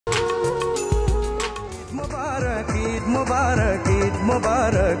ঈদ মোবারক ঈদ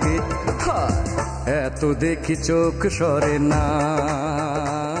মোবারক ঈদ। এত দেখি চোখ সরে না,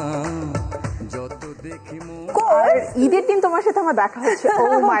 যত দেখি ঈদের দিন তোমার সাথে আমার দেখা হচ্ছে। ও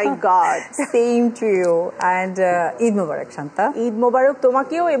মাই god, same to you and Eid মোবারক শান্তা। ঈদ মোবারক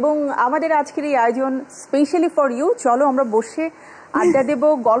তোমাকেও এবং আমাদের আজকের এই আয়োজন স্পেশালি ফর ইউ। চলো আমরা বসে আড্ডা দেব,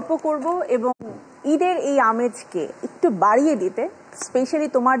 গল্প করব এবং ঈদের এই আমেজকে একটু বাড়িয়ে দিতে স্পেশালি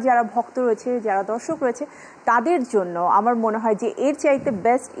তোমার যারা ভক্ত রয়েছে, যারা দর্শক রয়েছে, তাদের জন্য আমার মনে হয় যে এর চাইতে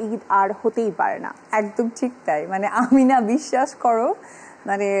বেস্ট ঈদ আর হতেই পারে না। একদম ঠিক তাই। মানে আমি না, বিশ্বাস করো,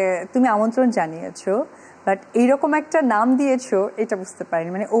 মানে তুমি আমন্ত্রণ জানিয়েছো বাট এইরকম একটা নাম দিয়েছো এটা বুঝতে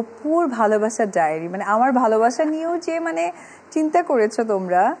পারিনি। মানে অপুর ভালোবাসার ডায়েরি, মানে আমার ভালোবাসা নিয়েও যে মানে চিন্তা করেছো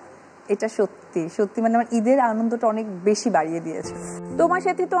তোমরা, এটা সত্যি সত্যি মানে আমার ঈদের আনন্দটা অনেক বেশি বাড়িয়ে দিয়েছে। তোমার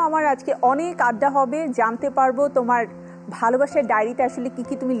সাথে তো আমার আজকে অনেক আড্ডা হবে, জানতে পারবো তোমার ভালোবাসার ডায়েরিতে আসলে কি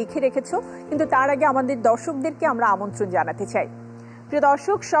কি তুমি লিখে রেখেছো। কিন্তু তার আগে আমাদের দর্শকদেরকে আমরা আমন্ত্রণ জানাতে চাই। প্রিয়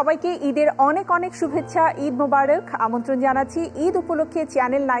দর্শক, সবাইকে ঈদের অনেক অনেক শুভেচ্ছা, ঈদ মোবারক। আমন্ত্রণ জানাচ্ছি ঈদ উপলক্ষে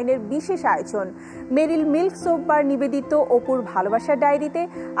চ্যানেল 9-এর বিশেষ আয়োজন মেরিল মিল্ক সোপ বার নিবেদিত অপুর ভালোবাসার ডায়েরিতে।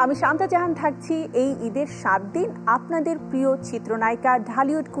 আমি শান্তা জাহান থাকছি এই ঈদের 7 দিন আপনাদের প্রিয় চিত্রনায়িকা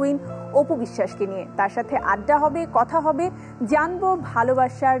ঢালিউড কুইন অপু বিশ্বাসকে নিয়ে। তার সাথে আড্ডা হবে, কথা হবে, জানবো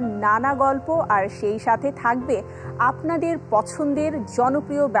ভালোবাসার নানা গল্প, আর সেই সাথে থাকবে আপনাদের পছন্দের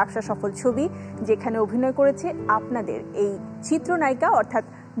জনপ্রিয় ব্যবসা সফল ছবি যেখানে অভিনয় করেছে আপনাদের এই চিত্রনায়িকা অর্থাৎ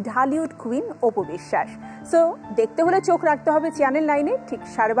ঢালিউড কুইন অপু বিশ্বাস। সো দেখতে হলে চোখ রাখতে হবে চ্যানেল 9-এ। ঠিক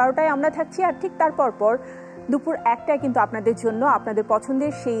 12:30টায় আমরা থাকছি, আর ঠিক তারপর দুপুর 1টায় কিন্তু আপনাদের জন্য আপনাদের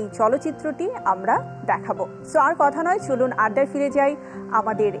পছন্দের সেই চলচ্চিত্রটি আমরা দেখাবো। সো আর কথা নয়, চলুন আড্ডায় ফিরে যাই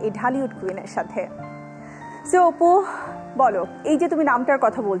আমাদের এই ঢালিউড কুইনের সাথে। সো অপু, বলো, এই যে তুমি নামটার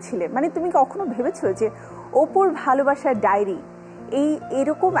কথা বলছিলে, মানে তুমি কখনো ভেবেছো যে অপুর ভালোবাসার ডায়েরি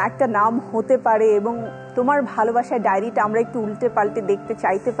এরকম একটা নাম হতে পারে এবং তোমার ভালোবাসার ডায়েরিটা আমরা একটু উল্টে পাল্টে দেখতে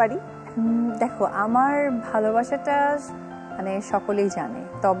চাইতে পারি? দেখো, আমার ভালোবাসাটা মানে সকলেই জানে,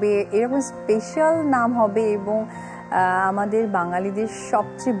 তবে এরকম স্পেশাল নাম হবে এবং আমাদের বাঙালিদের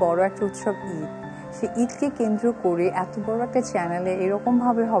সবচেয়ে বড় একটা উৎসব ঈদ, সেই ঈদকে কেন্দ্র করে এত বড় একটা চ্যানেলে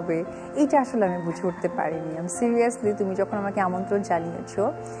এরকমভাবে হবে, এটা আসলে আমি বুঝে উঠতে পারিনি। আমি সিরিয়াসলি, তুমি যখন আমাকে আমন্ত্রণ জানিয়েছো,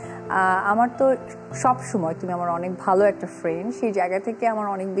 আমার তো সব সময় তুমি আমার অনেক ভালো একটা ফ্রেন্ড, সেই জায়গা থেকে আমার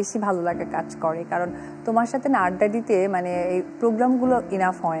অনেক বেশি ভালো লাগা কাজ করে। কারণ তোমার সাথে না আড্ডা দিতে মানে এই প্রোগ্রামগুলো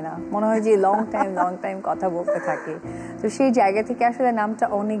ইনাফ হয় না, মনে হয় যে লং টাইম কথা বলতে থাকে। তো সেই জায়গা থেকে আসলে নামটা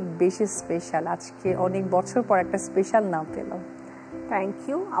অনেক বেশি স্পেশাল। আজকে অনেক বছর পর একটা স্পেশাল নাম পেলাম। থ্যাংক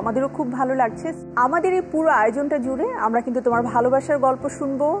ইউ, আমাদেরও খুব ভালো লাগছে। আমাদের এই পুরো আয়োজনটা জুড়ে আমরা কিন্তু তোমার ভালোবাসার গল্প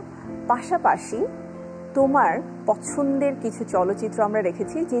শুনবো, পাশাপাশি তোমার পছন্দের কিছু চলচ্চিত্র আমরা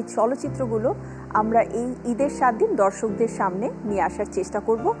রেখেছি, যে চলচ্চিত্রগুলো আমরা এই ঈদের 7 দিন দর্শকদের সামনে নিয়ে আসার চেষ্টা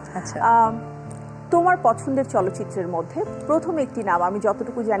করব। আচ্ছা, তোমার পছন্দের চলচ্চিত্রের মধ্যে প্রথম একটি নাম আমি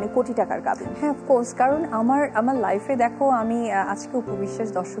যতটুকু জানি কোটি টাকার গাবি। হ্যাঁ, অফকোর্স, কারণ আমার লাইফে দেখো আমি আজকে অপু বিশ্বাস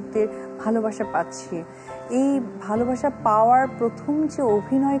দর্শকদের ভালোবাসা পাচ্ছি। এই ভালোবাসা পাওয়ার প্রথম যে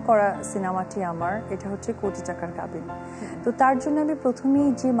অভিনয় করা সিনেমাটি আমার, এটা হচ্ছে কোটি টাকার গাবি। তো তার জন্য আমি প্রথমেই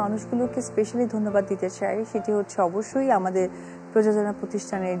যে মানুষগুলোকে স্পেশালি ধন্যবাদ দিতে চাই, সেটি হচ্ছে অবশ্যই আমাদের প্রযোজনা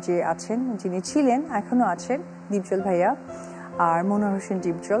প্রতিষ্ঠানের যে আছেন, যিনি ছিলেন, এখনও আছেন, দীপজল ভাইয়া আর মনোহর হোসেন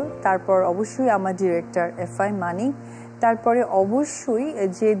দীপজল। তারপর অবশ্যই আমার ডিরেক্টর FI মানিক। তারপরে অবশ্যই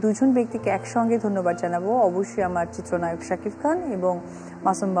যে দুজন ব্যক্তিকে একসঙ্গে ধন্যবাদ জানাবো, অবশ্যই আমার চিত্রনায়ক শাকিব খান এবং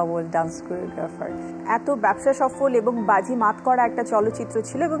মাসুম বাবুল ডান্স কোরিওগ্রাফার। এত ব্যবসা সফল এবং বাজি মাত করা একটা চলচ্চিত্র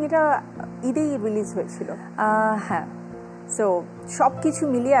ছিল এবং এটা ঈদেই রিলিজ হয়েছিল। হ্যাঁ, সো সব কিছু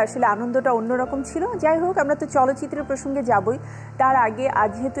মিলিয়ে আসলে আনন্দটা অন্যরকম ছিল। যাই হোক, আমরা তো চলচ্চিত্রের প্রসঙ্গে যাবই, তার আগে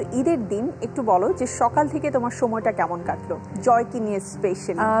আজ যেহেতু ঈদের দিন, একটু বলো যে সকাল থেকে তোমার সময়টা কেমন কাটলো, জয়কে নিয়ে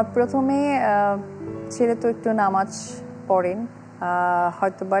স্পেশাল। প্রথমে ছেলে তো একটু নামাজ পড়েন,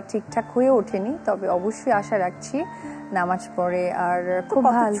 হয়তোবা ঠিকঠাক হয়ে ওঠেনি, তবে অবশ্যই আশা রাখছি নামাজ পড়ে। আর খুব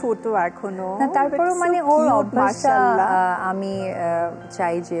ভালো, ছোট এখনো, তারপরে মানে ওর অভ্যাসটা আমি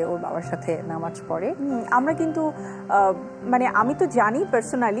চাই যে ওর বাবার সাথে নামাজ পড়ে। আমরা কিন্তু মানে আমি তো জানি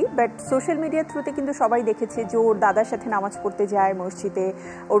পার্সোনালি, বাট সোশ্যাল মিডিয়ার থ্রুতে কিন্তু সবাই দেখেছে যে ওর দাদার সাথে নামাজ পড়তে যায় মসজিদে,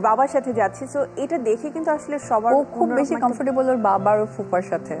 ওর বাবার সাথে যাচ্ছে। সো এটা দেখে কিন্তু আসলে সবার খুব বেশি কমফোর্টেবল ওর বাবার ও ফুপার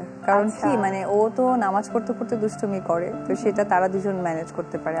সাথে। কারণ কি, মানে ও তো নামাজ পড়তে পড়তে দুষ্টুমি করে, তো সেটা তারা দুজন ম্যানেজ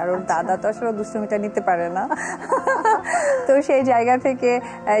করতে পারে, আর ওর দাদা তো আসলে দুষ্টুমিটা নিতে পারে না। তো সেই জায়গা থেকে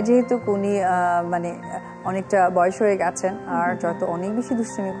যেহেতু উনি মানে অনেকটা বয়স হয়ে গেছেন আর যত অনেক বেশি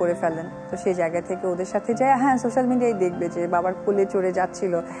দুষ্টুমি করে ফেলেন, তো সেই জায়গা থেকে ওদের সাথে যায়। হ্যাঁ, সোশ্যাল মিডিয়ায় দেখবে যে বাবার কোলে চড়ে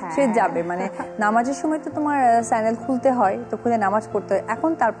যাচ্ছিল, সে যাবে, মানে নামাজের সময় তো তোমার স্যান্ডেল খুলতে হয়, তো খুলে নামাজ পড়তে হয়,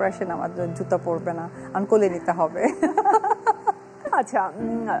 এখন তারপর সে নামাজ জুতা পরবে না, আর কোলে নিতে হবে। আচ্ছা,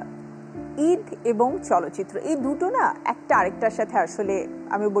 ঈদ এবং চলচ্চিত্র এই দুটো না একটা আরেকটার সাথে আসলে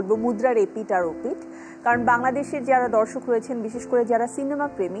আমি বলবো মুদ্রার এপিট আর ওপিট। কারণ বাংলাদেশের যারা দর্শক রয়েছেন, বিশেষ করে যারা সিনেমা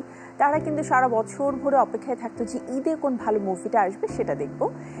প্রেমী, তারা কিন্তু সারা বছর ভরে অপেক্ষায় থাকতো যে ঈদে কোন ভালো মুভিটা আসবে সেটা দেখবো।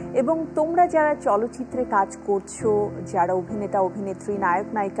 এবং তোমরা যারা চলচ্চিত্রে কাজ করছো, যারা অভিনেতা অভিনেত্রী, নায়ক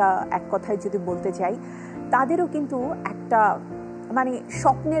নায়িকা, এক কথায় যদি বলতে চাই, তাদেরও কিন্তু একটা মানে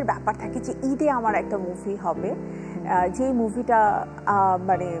স্বপ্নের ব্যাপার থাকে যে ঈদে আমার একটা মুভি হবে, যে মুভিটা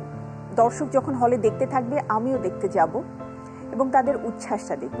মানে দর্শক যখন হলে দেখতে থাকবে আমিও দেখতে যাব এবং তাদের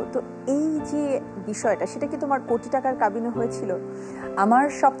উচ্ছ্বাসটা দেখবো। তো এই যে বিষয়টা, সেটা কি তোমার কোটি টাকার কাবিনে হয়েছিল? আমার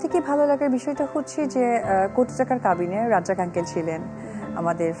সব থেকে ভালো লাগার বিষয়টা হচ্ছে যে কোটি টাকার কাবিনে রাজ্জাক আঙ্কেল ছিলেন,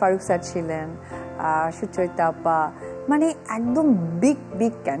 আমাদের ফারুক স্যার ছিলেন, সুচরিতা আপা, মানে একদম বিগ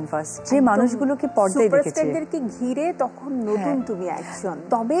বিগ ক্যানভাস, যে মানুষগুলোকে পর্দায় দেখেছে, সুপারস্টারদেরকে ঘিরে তখন নতুন তুমি একজন।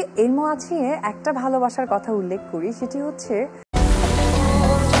 তবে এর মাঝে একটা ভালোবাসার কথা উল্লেখ করি, সেটি হচ্ছে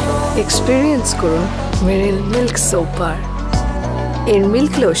এক্সপেরিয়েন্স করুন মেরিল মিল্ক সোপ বার। এর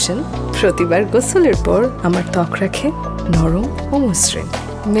মিল্ক লোশন প্রতিবার গোসলের পর আমার ত্বক রাখে নরম ও মসৃণ।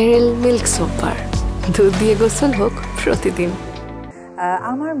 মেরিল মিল্ক সোপ বার, দুধ দিয়ে গোসল হোক প্রতিদিন।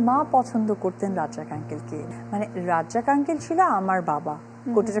 আমার মা পছন্দ করতেন রাজ্জাক আঙ্কেলকে, মানে রাজ্জাক আঙ্কেল ছিল আমার বাবা,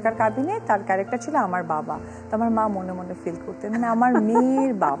 কোটি টাকার কাবিনে তার ক্যারেক্টার ছিল আমার বাবা। তো আমার মা মনে মনে ফিল করতেন মানে আমার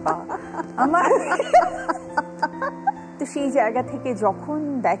মেয়ের বাবা আমার। তো সেই জায়গা থেকে যখন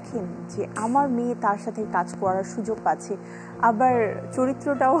দেখেন যে আমার মেয়ে তার সাথে কাজ করার সুযোগ পাচ্ছে, আবার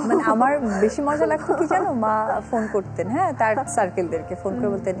চরিত্রটাও মানে আমার বেশি মজা লাগতো কি জানো, মা ফোন করতেন, হ্যাঁ তার সার্কেলদেরকে ফোন করে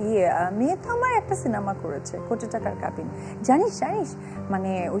বলতেন, মেয়ে তো আমার একটা সিনেমা করেছে কোটি টাকার কাবিন, জানিস জানিস,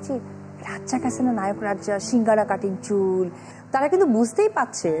 মানে ওই যে রাজ্জাক আছে না নায়ক, রাজ্জাক সিঙ্গারা কাটিং চুল, তারা কিন্তু বুঝতেই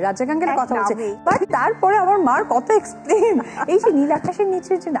পারছে রাজ্জাক আঙ্কেলের কথা বলছে, বাট তারপরে আমার মার কত এক্সপ্লেন, এই যে নীল আকাশের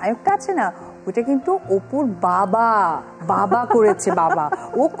নিচে যে নায়কটা আছে না, ওটা কিন্তু অপুর বাবা বাবা করেছে, বাবা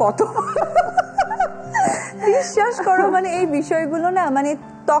ও কত বিশ্বাস করো, মানে এই বিষয়গুলো না মানে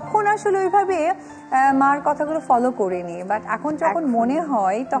তখন আসলে ওইভাবে মার কথাগুলো ফলো করিনি, বাট এখন যখন মনে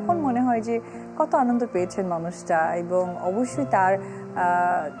হয় তখন মনে হয় যে কত আনন্দ পেয়েছেন মানুষটা, এবং অবশ্যই তার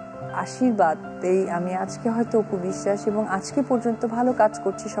আশীর্বাদ এই আমি আজকে হয়তো অপু বিশ্বাস এবং আজকে পর্যন্ত ভালো কাজ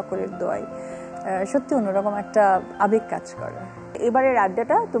করছি সকলের দোয়ায়, সত্যি অন্যরকম একটা আবেগ কাজ করে। এবারের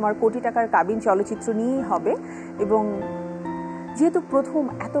আড্ডাটা তোমার কোটি টাকার কাবিন চলচ্চিত্র নিয়েই হবে, এবং যেহেতু প্রথম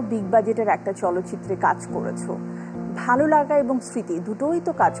এত বিগ বাজেটের একটা চলচ্চিত্রে কাজ করেছো, ভালো লাগা এবং স্মৃতি দুটোই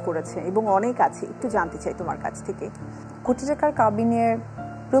তো কাজ করেছে এবং অনেক আছে, একটু জানতে চাই তোমার কাছ থেকে। কোটি টাকার কাবিনের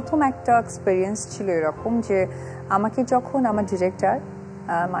প্রথম একটা এক্সপিরিয়েন্স ছিল এরকম যে আমাকে যখন আমার ডিরেক্টর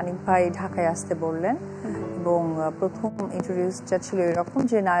মানিক ভাই ঢাকায় আসতে বললেন, এবং প্রথম ইন্ট্রোডিউসটা ছিল এরকম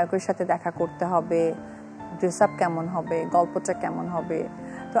যে নায়কের সাথে দেখা করতে হবে, ড্রেস আপ কেমন হবে, গল্পটা কেমন হবে।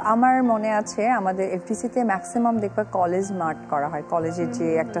 তো আমার মনে আছে আমাদের এফডিসিতে ম্যাক্সিমাম দেখবা কলেজ মার্ট করা হয়, কলেজের যে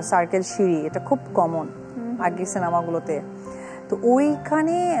একটা সার্কেল সিঁড়ি, এটা খুব কমন আগে সিনেমাগুলোতে। তো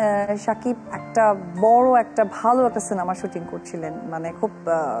ওইখানে সাকিব একটা বড় একটা ভালো একটা সিনেমা শুটিং করছিলেন, মানে খুব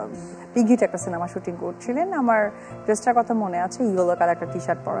বিগিট একটা সিনেমা শুটিং করছিলেন। আমার ড্রেসটার কথা মনে আছে, ইয়েলো কালার একটা টি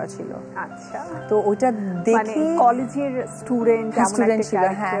শার্ট পরা ছিল। আচ্ছা, তো ওইটা দেখে কলেজের স্টুডেন্ট ছিল,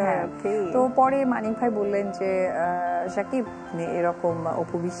 হ্যাঁ হ্যাঁ। তো পরে মানিক ভাই বললেন যে সাকিব এরকম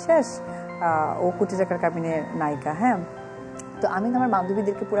অপু বিশ্বাস, ও কোটি টাকার কাবিনের নায়িকা, হ্যাঁ। তো আমি তো আমার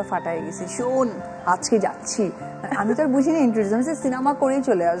বান্ধবীদেরকে পুরো ফাটাই গেছি, শোন আজকে যাচ্ছি, আমি তো আর বুঝি না ইন্টারেস্ট, আমি সিনেমা করেই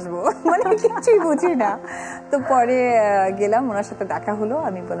চলে আসবো, মানে কিছুই বুঝি না। তো পরে গেলাম, ওনার সাথে দেখা হলো,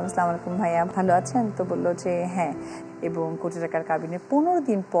 আমি বললাম আসসালামু আলাইকুম ভাইয়া, ভালো আছেন? তো বললো যে হ্যাঁ, এবং কোটি টাকার কাবিনে 15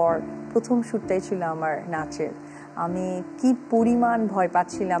 দিন পর প্রথম শ্যুটটাই ছিল আমার নাচের। আমি কি পরিমাণ ভয়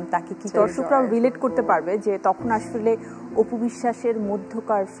পাচ্ছিলাম, তাকে কি দর্শকরাও রিলেট করতে পারবে যে তখন আসলে অপু বিশ্বাসের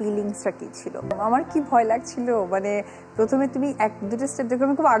মধ্যকার ফিলিংসটা কি ছিল। আমার কি ভয় লাগছিল, মানে প্রথমে তুমি এক দুটো স্টেপ দেখে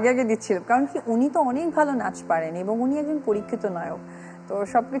আমি খুব আগে আগে দিচ্ছিলাম, কারণ কি উনি তো অনেক ভালো নাচ পারেন এবং উনি একজন পরীক্ষিত নায়ক, তো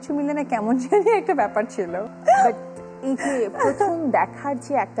সবকিছু মিলে না কেমন জানি একটা ব্যাপার ছিল। বাট এই যে প্রথম দেখার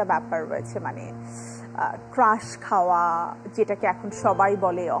যে একটা ব্যাপার রয়েছে, মানে ক্রাশ খাওয়া যেটাকে এখন সবাই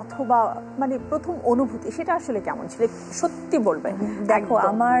বলে, অথবা মানে প্রথম অনুভূতি, সেটা আসলে কেমন ছিল সত্যি বলবে? দেখো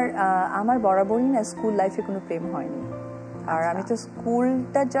আমার বরাবরই না স্কুল লাইফে কোনো প্রেম হয়নি, আর আমি তো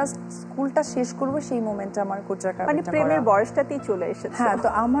স্কুলটা শেষ করব সেই মোমেন্টে আমার কোটি টাকার মানে প্রেমের বয়সটাতেই চলে এসেছে। হ্যাঁ, তো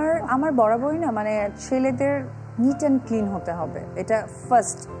আমার বরাবরই না মানে ছেলেদের নিট অ্যান্ড ক্লিন হতে হবে, এটা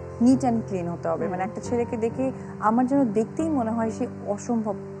ফার্স্ট, নিট অ্যান্ড ক্লিন হতে হবে। মানে একটা ছেলেকে দেখে আমার যেন দেখতেই মনে হয় সে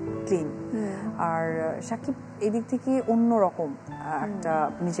অসম্ভব ক্লিন, আর সাকিব এদিক থেকে অন্যরকম একটা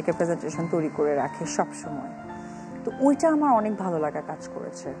নিজেকে প্রেজেন্টেশন তৈরি করে রাখে সব সময়। তো ওইটা আমার অনেক ভালো লাগা কাজ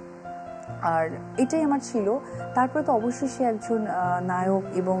করেছে। আর এটাই আমার ছিল। তারপরে তো অবশ্যই সে একজন নায়ক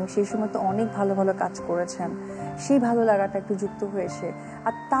এবং সেই সময় তো অনেক ভালো ভালো কাজ করেছেন, সেই ভালো লাগাটা একটু যুক্ত হয়েছে।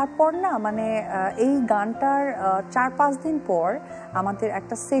 আর তারপর না মানে এই গানটার 4-5 দিন পর আমাদের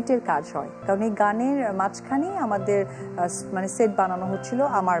একটা সেটের কাজ হয়, কারণ এই গানের মাঝখানেই আমাদের মানে সেট বানানো হচ্ছিল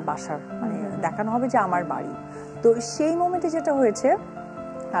আমার বাসার, মানে দেখানো হবে যে আমার বাড়ি। তো সেই মোমেন্টে যেটা হয়েছে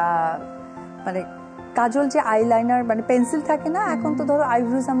মানে কাজল যে আইলাইনার মানে পেন্সিল থাকে না, এখন তো ধরো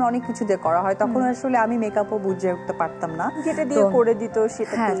আইব্রোজ আমরা অনেক কিছু দিয়ে করা হয়, তখন আসলে আমি মেকআপও বুঝে উঠতে পারতাম না, যেটা দিয়ে করে দিত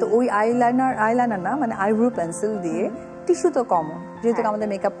সেটা। হ্যাঁ, তো ওই আইলাইনার না মানে আইব্রো পেন্সিল দিয়ে, টিস্যু তো কমন, যেহেতু আমাদের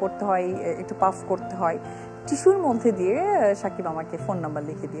মেকআপ করতে হয়, একটু পাফ করতে হয়, টিস্যুর মধ্যে দিয়ে সাকিব আমাকে ফোন নাম্বার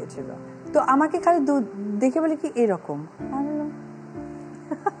লিখে দিয়েছিল। তো আমাকে খালি দেখে বলে কি এরকম,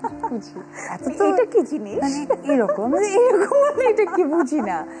 এটা কি জিনিস মানে এরকম এরকম মানে এটা কি বুঝি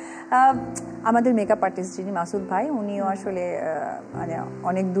না। আমাদের মেকআপ আর্টিস্ট যিনি মাসুদ ভাই, উনিও আসলে মানে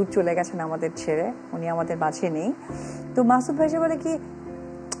অনেক দূর চলে গেছেন আমাদের ছেড়ে, উনি আমাদের মাঝে নেই। তো মাসুদ ভাই বলে কি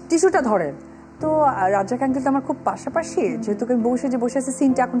টিস্যুটা ধরেন। তো রাজ্জাক আঙ্কেল তো আমার খুব পাশাপাশি, যেহেতু বসে আছে,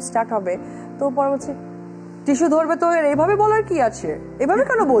 সিনটা এখন স্টার্ট হবে। তো পরে বলছে টিস্যু ধরবে, তো এভাবে বলার কি আছে, এভাবে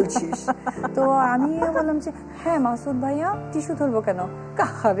কেন বলছিস? তো আমি বললাম যে হ্যাঁ মাসুদ ভাইয়া টিস্যু ধরবো কেন?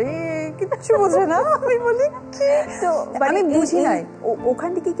 আরে কিচ্ছু বোঝে না। আমি বলি তো আমি বুঝি নাই। ওখান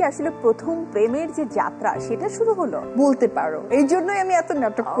থেকে কি আসলে প্রথম প্রেমের যে যাত্রা সেটা শুরু হলো বলতে পারো, এই জন্যই আমি এত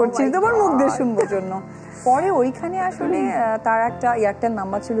নাটক করছি তোমার মুখ দিয়ে শুনবার জন্য। পরে ওইখানে আসলে তার একটা এয়ারটেল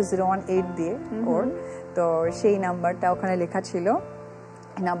নাম্বার ছিল 018 দিয়ে ওর, তো সেই নাম্বারটা ওখানে লেখা ছিল,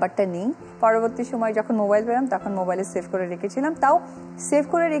 নাম্বারটা নেই। পরবর্তী সময় যখন মোবাইল পেলাম তখন মোবাইলে সেভ করে রেখেছিলাম, তাও সেভ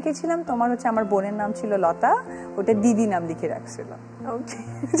করে রেখেছিলাম তোমার হচ্ছে আমার বোনের নাম ছিল লতা, ওটা দিদি নাম লিখে রাখছিল,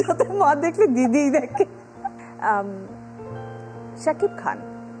 যাতে মা দেখলে দিদি দেখে। শাকিব খান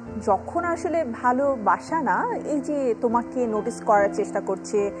যখন আসলে ভালোবাসা না, এই যে তোমাকে নোটিস করার চেষ্টা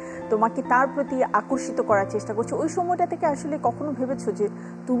করছে, তোমাকে তার প্রতি আকর্ষিত করার চেষ্টা করছে, ওই সময়টা থেকে আসলে কখনো ভেবেছো যে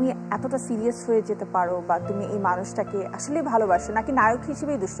তুমি এতটা সিরিয়াস হয়ে যেতে পারো, বা তুমি এই মানুষটাকে আসলে ভালোবাসো নাকি নায়ক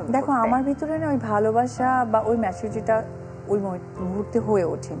হিসেবেই দুষ্টুমি? দেখো আমার ভিতরে না ওই ভালোবাসা বা ওই ম্যাচুরিটিটা ওই মুহূর্তে হয়ে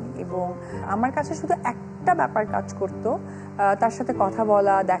ওঠেনি, এবং আমার কাছে শুধু একটা ব্যাপার কাজ করতো, তার সাথে কথা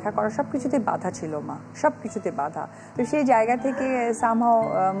বলা, দেখা করা, সবকিছুতে বাধা ছিল মা, সবকিছুতে বাধা। তো সেই জায়গা থেকে সামহাও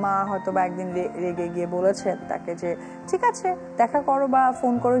মা হয়তো বা একদিন রেগে গিয়ে বলেছেন তাকে যে ঠিক আছে দেখা করো বা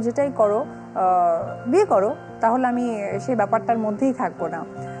ফোন করো, যেটাই করো, বিয়ে করো, তাহলে আমি সেই ব্যাপারটার মধ্যেই থাকবো না।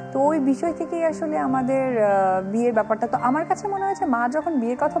 তো ওই বিষয় থেকেই আসলে আমাদের বিয়ের ব্যাপারটা, তো আমার কাছে মনে হয়েছে মা যখন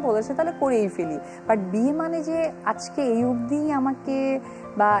বিয়ের কথা বলেছে তাহলে করেই ফেলি, বাট বিয়ে মানে যে আজকে এই অবধি আমাকে,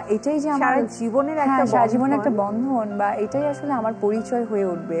 বা এটাই যে আমার জীবনের একটা বন্ধন, বা এটাই আসলে আমার পরিচয় হয়ে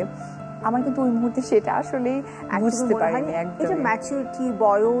উঠবে, আমার কিন্তু ওই মুহূর্তে সেটা আসলেই বুঝতে পারিনি। এই যে ম্যাচুরিটি,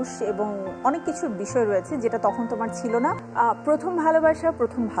 বয়স এবং অনেক কিছুর বিষয় রয়েছে যেটা তখন তোমার ছিল না। প্রথম ভালোবাসা,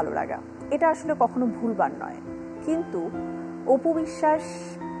 প্রথম ভালো লাগা, এটা আসলে কখনো ভুলবার নয়, কিন্তু অপু বিশ্বাস,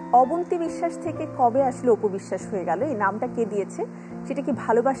 অবন্তী বিশ্বাস থেকে কবে আসলে অপু বিশ্বাস হয়ে গেল? এই নামটা কে দিয়েছে? সেটা কি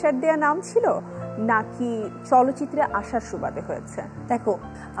ভালোবাসার দেয়া নাম ছিল নাকি চলচ্চিত্রে আসার সুবাদে হয়েছে? দেখো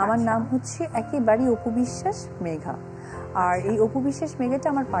আমার নাম হচ্ছে একেবারেই অপু বিশ্বাস মেঘা, আর এই অপু বিশ্বাস মেঘাটা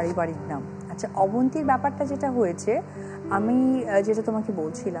আমার পারিবারিক নাম। আচ্ছা, অবন্তীর ব্যাপারটা যেটা হয়েছে, আমি যেটা তোমাকে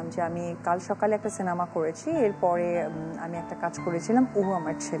বলছিলাম যে আমি কাল সকালে একটা সিনেমা করেছি, এরপরে আমি একটা কাজ করেছিলাম ও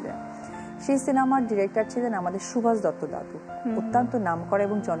আমার ছেলে। সেই সিনেমার ডিরেক্টর ছিলেন আমাদের সুভাষ দত্ত দাদু, অত্যন্ত নামকরা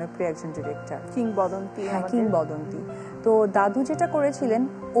এবং জনপ্রিয় একজন ডিরেক্টর, কিংবদন্তি। তো দাদু যেটা করেছিলেন,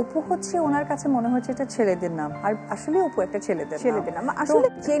 অপু হচ্ছে ওনার কাছে মনে হচ্ছে এটা ছেলেদের নাম, আর আসলে অপু একটা ছেলেদের নাম। আসলে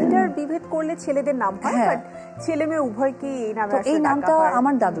জেন্ডার বিভেদ করলে ছেলেদের নাম হয়, বাট ছেলে মেয়ে উভয়কেই এই নামে এই নামটা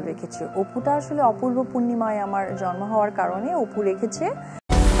আমার দাদু রেখেছে। অপুটা আসলে অপূর্ব পূর্ণিমায় আমার জন্ম হওয়ার কারণে অপু রেখেছে।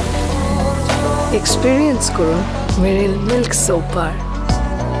 এক্সপেরিয়েন্স করুন মেরিল মিল্ক সোপার।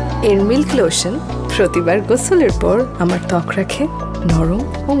 এর মিল্ক লোশন প্রতিবার গোসলের পর আমার ত্বক রাখে নরম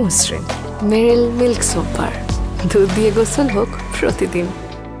ও মসৃণ। মেরিল মিল্ক সোপার, দুধ দিয়ে গোসল হোক প্রতিদিন।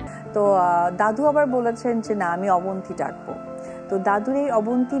 তো দাদু আবার বলেছেন যে না আমি অবন্তী ডাকবো। তো দাদুর এই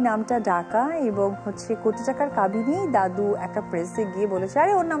অবন্তী নামটা ডাকা এবং হচ্ছে কোটি টাকার কাবিনী, দাদু একটা প্রেসে গিয়ে বলেছে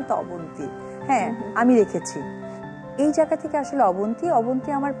আরে ওর নাম তো অবন্তী, হ্যাঁ আমি রেখেছি। এই জায়গা থেকে আসলে অবন্তী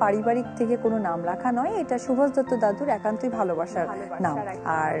আমার পারিবারিক থেকে কোনো নাম রাখা নয়, এটা সুভাষ দত্ত দাদুর একান্তই ভালোবাসার নাম।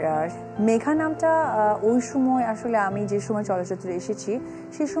 আর মেঘা নামটা ওই সময় আসলে আমি যে সময় চলচ্চিত্রে এসেছি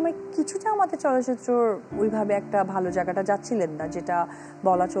সেই সময় কিছুটা আমাদের চলচ্চিত্র ওইভাবে একটা ভালো জায়গাটা যাচ্ছিলেন না, যেটা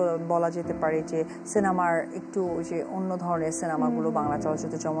বলা যেতে পারে যে সিনেমার একটু যে অন্য ধরনের সিনেমাগুলো বাংলা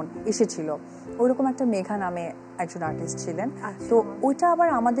চলচ্চিত্র যেমন এসেছিল, ওইরকম একটা মেঘা নামে একজন আর্টিস্ট ছিলেন। তো ওইটা আবার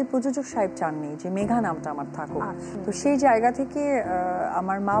আমাদের প্রযোজক সাহেব চাননি যে মেঘা নামটা আমার থাকুক। তো সেই জায়গা থেকে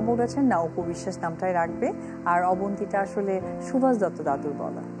আমার মা বলেছেন না অপু বিশ্বাস নামটাই রাখবে, আর অবন্তীটা আসলে সুভাষ দত্ত দাদুর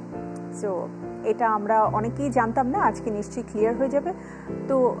বলা। সো এটা আমরা অনেকেই জানতাম না, আজকে নিশ্চয়ই ক্লিয়ার হয়ে যাবে।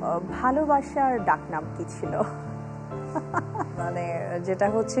 তো ভালোবাসার ডাকনাম কি ছিল? মানে যেটা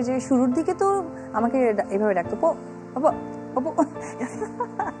হচ্ছে যে শুরুর দিকে তো আমাকে এভাবে ডাকতো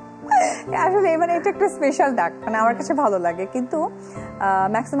আসলে মানে এটা একটা স্পেশাল ডাক, মানে আমার কাছে ভালো লাগে। কিন্তু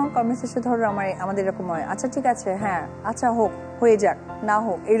ম্যাক্সিমাম কনভারসেশন ধরো আমাদের এরকম হয়, আচ্ছা ঠিক আছে, হ্যাঁ আচ্ছা হোক, হয়ে যাক, না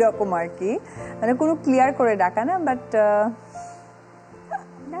হোক, এরকম আর কি, মানে কোনো ক্লিয়ার করে ডাকা না। বাট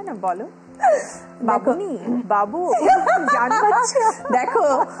না না বলো বাবুনি, বাবু দেখো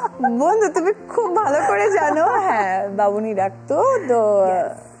বন্ধু তুমি খুব ভালো করে জানো, হ্যাঁ বাবুনি ডাকতো তো,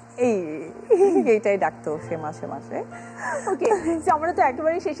 এইটাই ডাকতো সে মাসে মাসে। ওকে, আমরা তো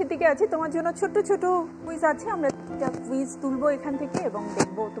একেবারে শেষের দিকে আছি, তোমার জন্য ছোট ছোট কুইজ আছে, আমরা একটা কুইজ তুলবো এখান থেকে এবং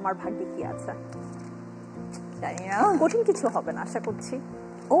দেখবো তোমার ভাগ্যে কি আছে। জানি না, কঠিন কিছু হবে না আশা করছি।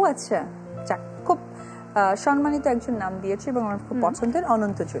 ও আচ্ছা, যাক, খুব সম্মানিত একজন নাম দিয়েছে এবং আমার খুব পছন্দের,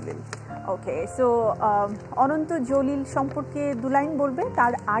 অনন্ত জলিল। ওকে, সো অনন্ত জলিল সম্পর্কে 2 লাইন বলবে,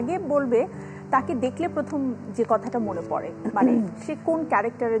 তার আগে বলবে তাকে দেখলে প্রথম যে কথাটা মনে পড়ে, মানে সে কোন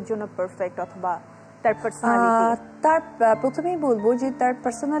ক্যারেক্টারের জন্য পারফেক্ট, অথবা তার পার্সোনালিটি। তার প্রথমেই বলবো যে তার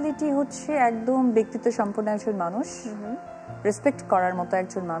পার্সোনালিটি হচ্ছে একদম ব্যক্তিত্ব সম্পন্ন একজন মানুষ, রেসপেক্ট করার মতো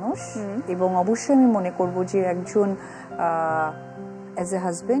একজন মানুষ, এবং অবশ্যই আমি মনে করব যে একজন as a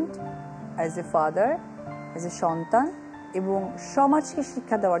husband, as a father, as a সন্তান, এবং সমাজকে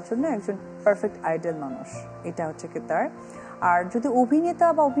শিক্ষা দেওয়ার জন্য একজন পারফেক্ট আইডল মানুষ। এটা হচ্ছে কি তার। আর যদি অভিনেতা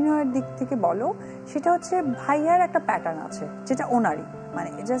বা অভিনয়ের দিক থেকে বলো, সেটা হচ্ছে ভাইয়ার একটা প্যাটার্ন আছে যেটা ওনারই, মানে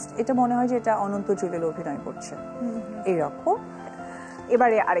জাস্ট এটা মনে হয় যে এটা অনন্ত জলিল অভিনয় করছে এইরকম।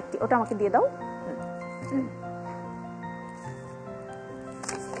 এবারে আরেকটি, ওটা আমাকে দিয়ে দাও।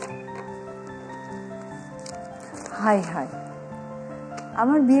 হাই হাই,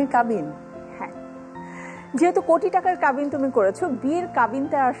 আমার বিয়ের কাবিন। হ্যাঁ, যেহেতু কোটি টাকার কাবিন তুমি করেছো, বিয়ের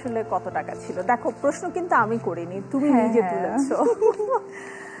কাবিনটা আসলে কত টাকা ছিল? দেখো প্রশ্ন কিন্তু আমি করিনি, তুমি নিজে তুলেছো।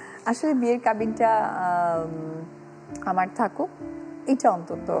 আসলে বিয়ের কাবিনটা আমার থাকুক, এটা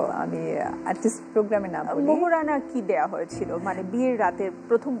অন্তত আমি আর্টিস্ট প্রোগ্রামে না বলি। মোহরানা কি দেয়া হয়েছিল, মানে বিয়ের রাতের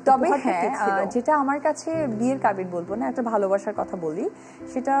প্রথম? তবে হ্যাঁ, যেটা আমার কাছে বিয়ের কাবিন বলবো না, একটা ভালোবাসার কথা বলি,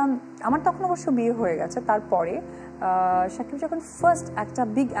 সেটা আমার তখন অবশ্য বিয়ে হয়ে গেছে। তারপরে শাকিব যখন ফার্স্ট একটা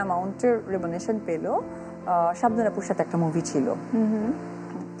বিগ অ্যামাউন্টের রেমুনারেশন পেলো, সাবধান আপুর সাথে একটা মুভি ছিল,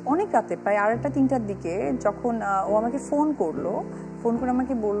 অনেক রাতে প্রায় 2:30-3টার দিকে, যখন ও আমাকে ফোন করে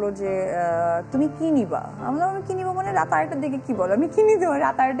আমাকে বললো যে তুমি কি নিবা? আমি কি নিবো মানে রাত 2:30টার দিকে কি বলো, আমি কি নিতে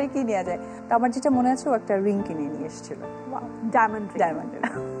রাত 2:30টায় কি নেওয়া যায়? তো আমার যেটা মনে আছে, ও একটা রিং কিনে নিয়ে এসেছিল, ডায়মন্ডের।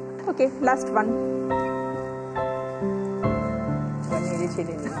 ওকে, লাস্ট ওয়ান। মেরে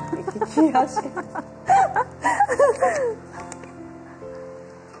ছেড়ে নিই, কি আসে।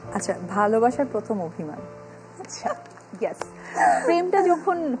 আচ্ছা, ভালোবাসার প্রথম অভিমান। আচ্ছা, ইয়েস, প্রেমটা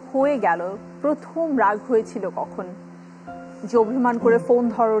যখন হয়ে গেল, প্রথম রাগ হয়েছিল কখন? যে অভিমান করে ফোন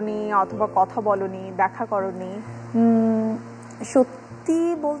ধরনি, অথবা কথা বলনি, দেখা করনি? সত্যি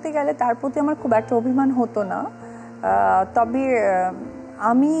বলতে গেলে তার প্রতি আমার খুব একটা অভিমান হতো না, তবে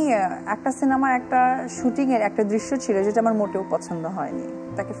আমি একটা সিনেমার একটা শুটিংয়ের একটা দৃশ্য ছিল যেটা আমার মোটেও পছন্দ হয়নি,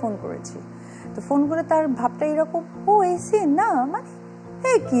 তাকে ফোন করেছি। তো ফোন করে তার ভাবটা এরকম, ও এই সিন না, মানে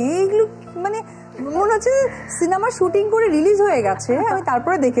কি এইগুলো, মানে মনে হচ্ছে সিনেমা শুটিং করে রিলিজ হয়ে গেছে, আমি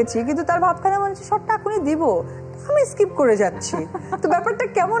তারপরে দেখেছি, কিন্তু তার ভাবখানা মনে হচ্ছে শর্টটা এখনই দিব, আমি স্কিপ করে যাচ্ছি। তো ব্যাপারটা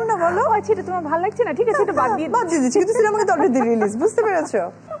কেমন না বলো? আচ্ছা, এটা তোমার ভালো লাগছে না, ঠিক আছে, এটা বাদ দিয়ে দিচ্ছি, কিন্তু সিনেমাকে তো অলরেডি রিলিজ, বুঝতে পেরেছো?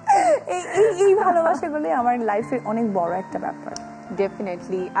 এই ভালোবাসাগুলো আমার লাইফের অনেক বড় একটা ব্যাপার।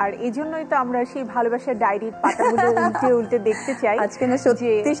 ডেফিনেটলি, আর এই জন্যই তো আমরা সেই ভালোবাসার ডায়েরির পাতাগুলো উল্টে উল্টে দেখতে চাই। আজকে না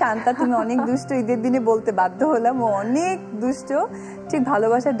সত্যি শান্তা, তুমি অনেক দুষ্ট, ঈদের দিনে বলতে বাধ্য হলাম, ও অনেক দুষ্ট। ঠিক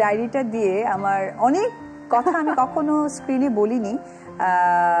ভালোবাসার ডায়েরিটা দিয়ে আমার অনেক কথা আমি কখনো স্ক্রিনে বলিনি,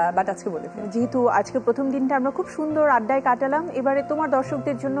 বাট আজকে বলে ফেলি। যেহেতু আজকে প্রথম দিনটা আমরা খুব সুন্দর আড্ডায় কাটালাম, এবারে তোমার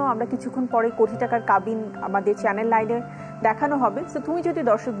দর্শকদের জন্য আমরা কিছুক্ষণ পরে কোটি টাকার কাবিন আমাদের চ্যানেল লাইনে দেখানো হবে, তো তুমি যদি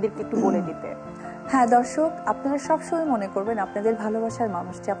দর্শকদেরকে একটু বলে দিতে। হ্যাঁ দর্শক, আপনারা সবসময় মনে করবেন আপনাদের ভালোবাসার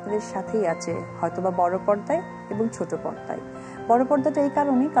মানুষটি আপনাদের সাথেই আছে, হয়তোবা বড় পর্দায় এবং ছোট পর্দায়। বড় পর্দাটা এই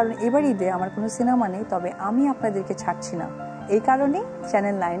কারণেই, কারণ এবার ঈদে আমার কোনো সিনেমা নেই, তবে আমি আপনাদেরকে ছাড়ছি না। এই কারণে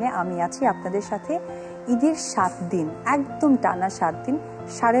চ্যানেল 9-এ আমি আছি আপনাদের সাথে ঈদের 7 দিন, একদম টানা 7 দিন,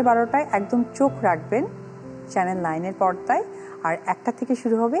 12:30টায় একদম চোখ রাখবেন চ্যানেল 9-এর পর্দায়। আর 1টা থেকে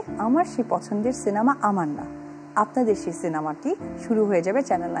শুরু হবে আমার সেই পছন্দের সিনেমা, আমার না আপনাদের সেই সিনেমাটি শুরু হয়ে যাবে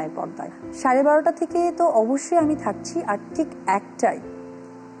চ্যানেল 9 পর্দায়। 12:30টা থেকে তো অবশ্যই আমি থাকছি, আর ঠিক 1টায়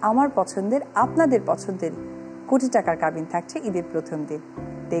আমার পছন্দের, আপনাদের পছন্দের কোটি টাকার কাবিন থাকছে ঈদের প্রথম দিন।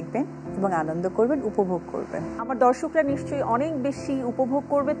 দেখবেন এবং আনন্দ করবেন, উপভোগ করবেন। আমার দর্শকরা নিশ্চয়ই অনেক বেশি উপভোগ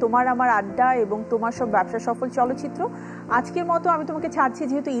করবে তোমার আমার আড্ডা এবং তোমার সব ব্যবসা সফল চলচ্চিত্র। আজকের মতো আমি তোমাকে ছাড়ছি,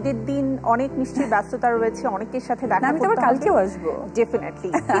 যেহেতু ঈদের দিন অনেক নিশ্চয়ই ব্যস্ততা রয়েছে, অনেকের সাথে দেখা আমি তো কালকেও আসবো ডেফিনেটলি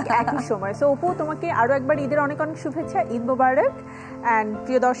একই সময়। সো অপু, তোমাকে আরো একবার ঈদের অনেক অনেক শুভেচ্ছা, ঈদ মোবারক। অ্যান্ড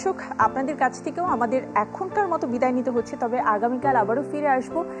প্রিয় দর্শক, আপনাদের কাছ থেকেও আমাদের এখনকার মতো বিদায় নিতে হচ্ছে, তবে আগামীকাল আবারও ফিরে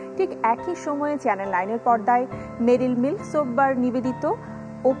আসবো ঠিক একই সময়ে চ্যানেল 9-এর পর্দায় মেরিল মিল্ক সোপ বার নিবেদিত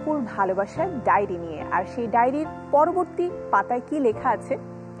অপুর ভালোবাসার ডায়েরি নিয়ে। আর সেই ডায়েরির পরবর্তী পাতায় কি লেখা আছে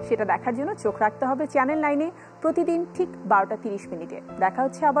সেটা দেখার জন্য চোখ রাখতে হবে চ্যানেল 9-এ প্রতিদিন ঠিক 12টা 30 মিনিটে। দেখা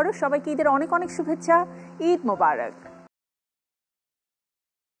হচ্ছে আবারও। সবাইকে ঈদের অনেক অনেক শুভেচ্ছা, ঈদ মোবারক।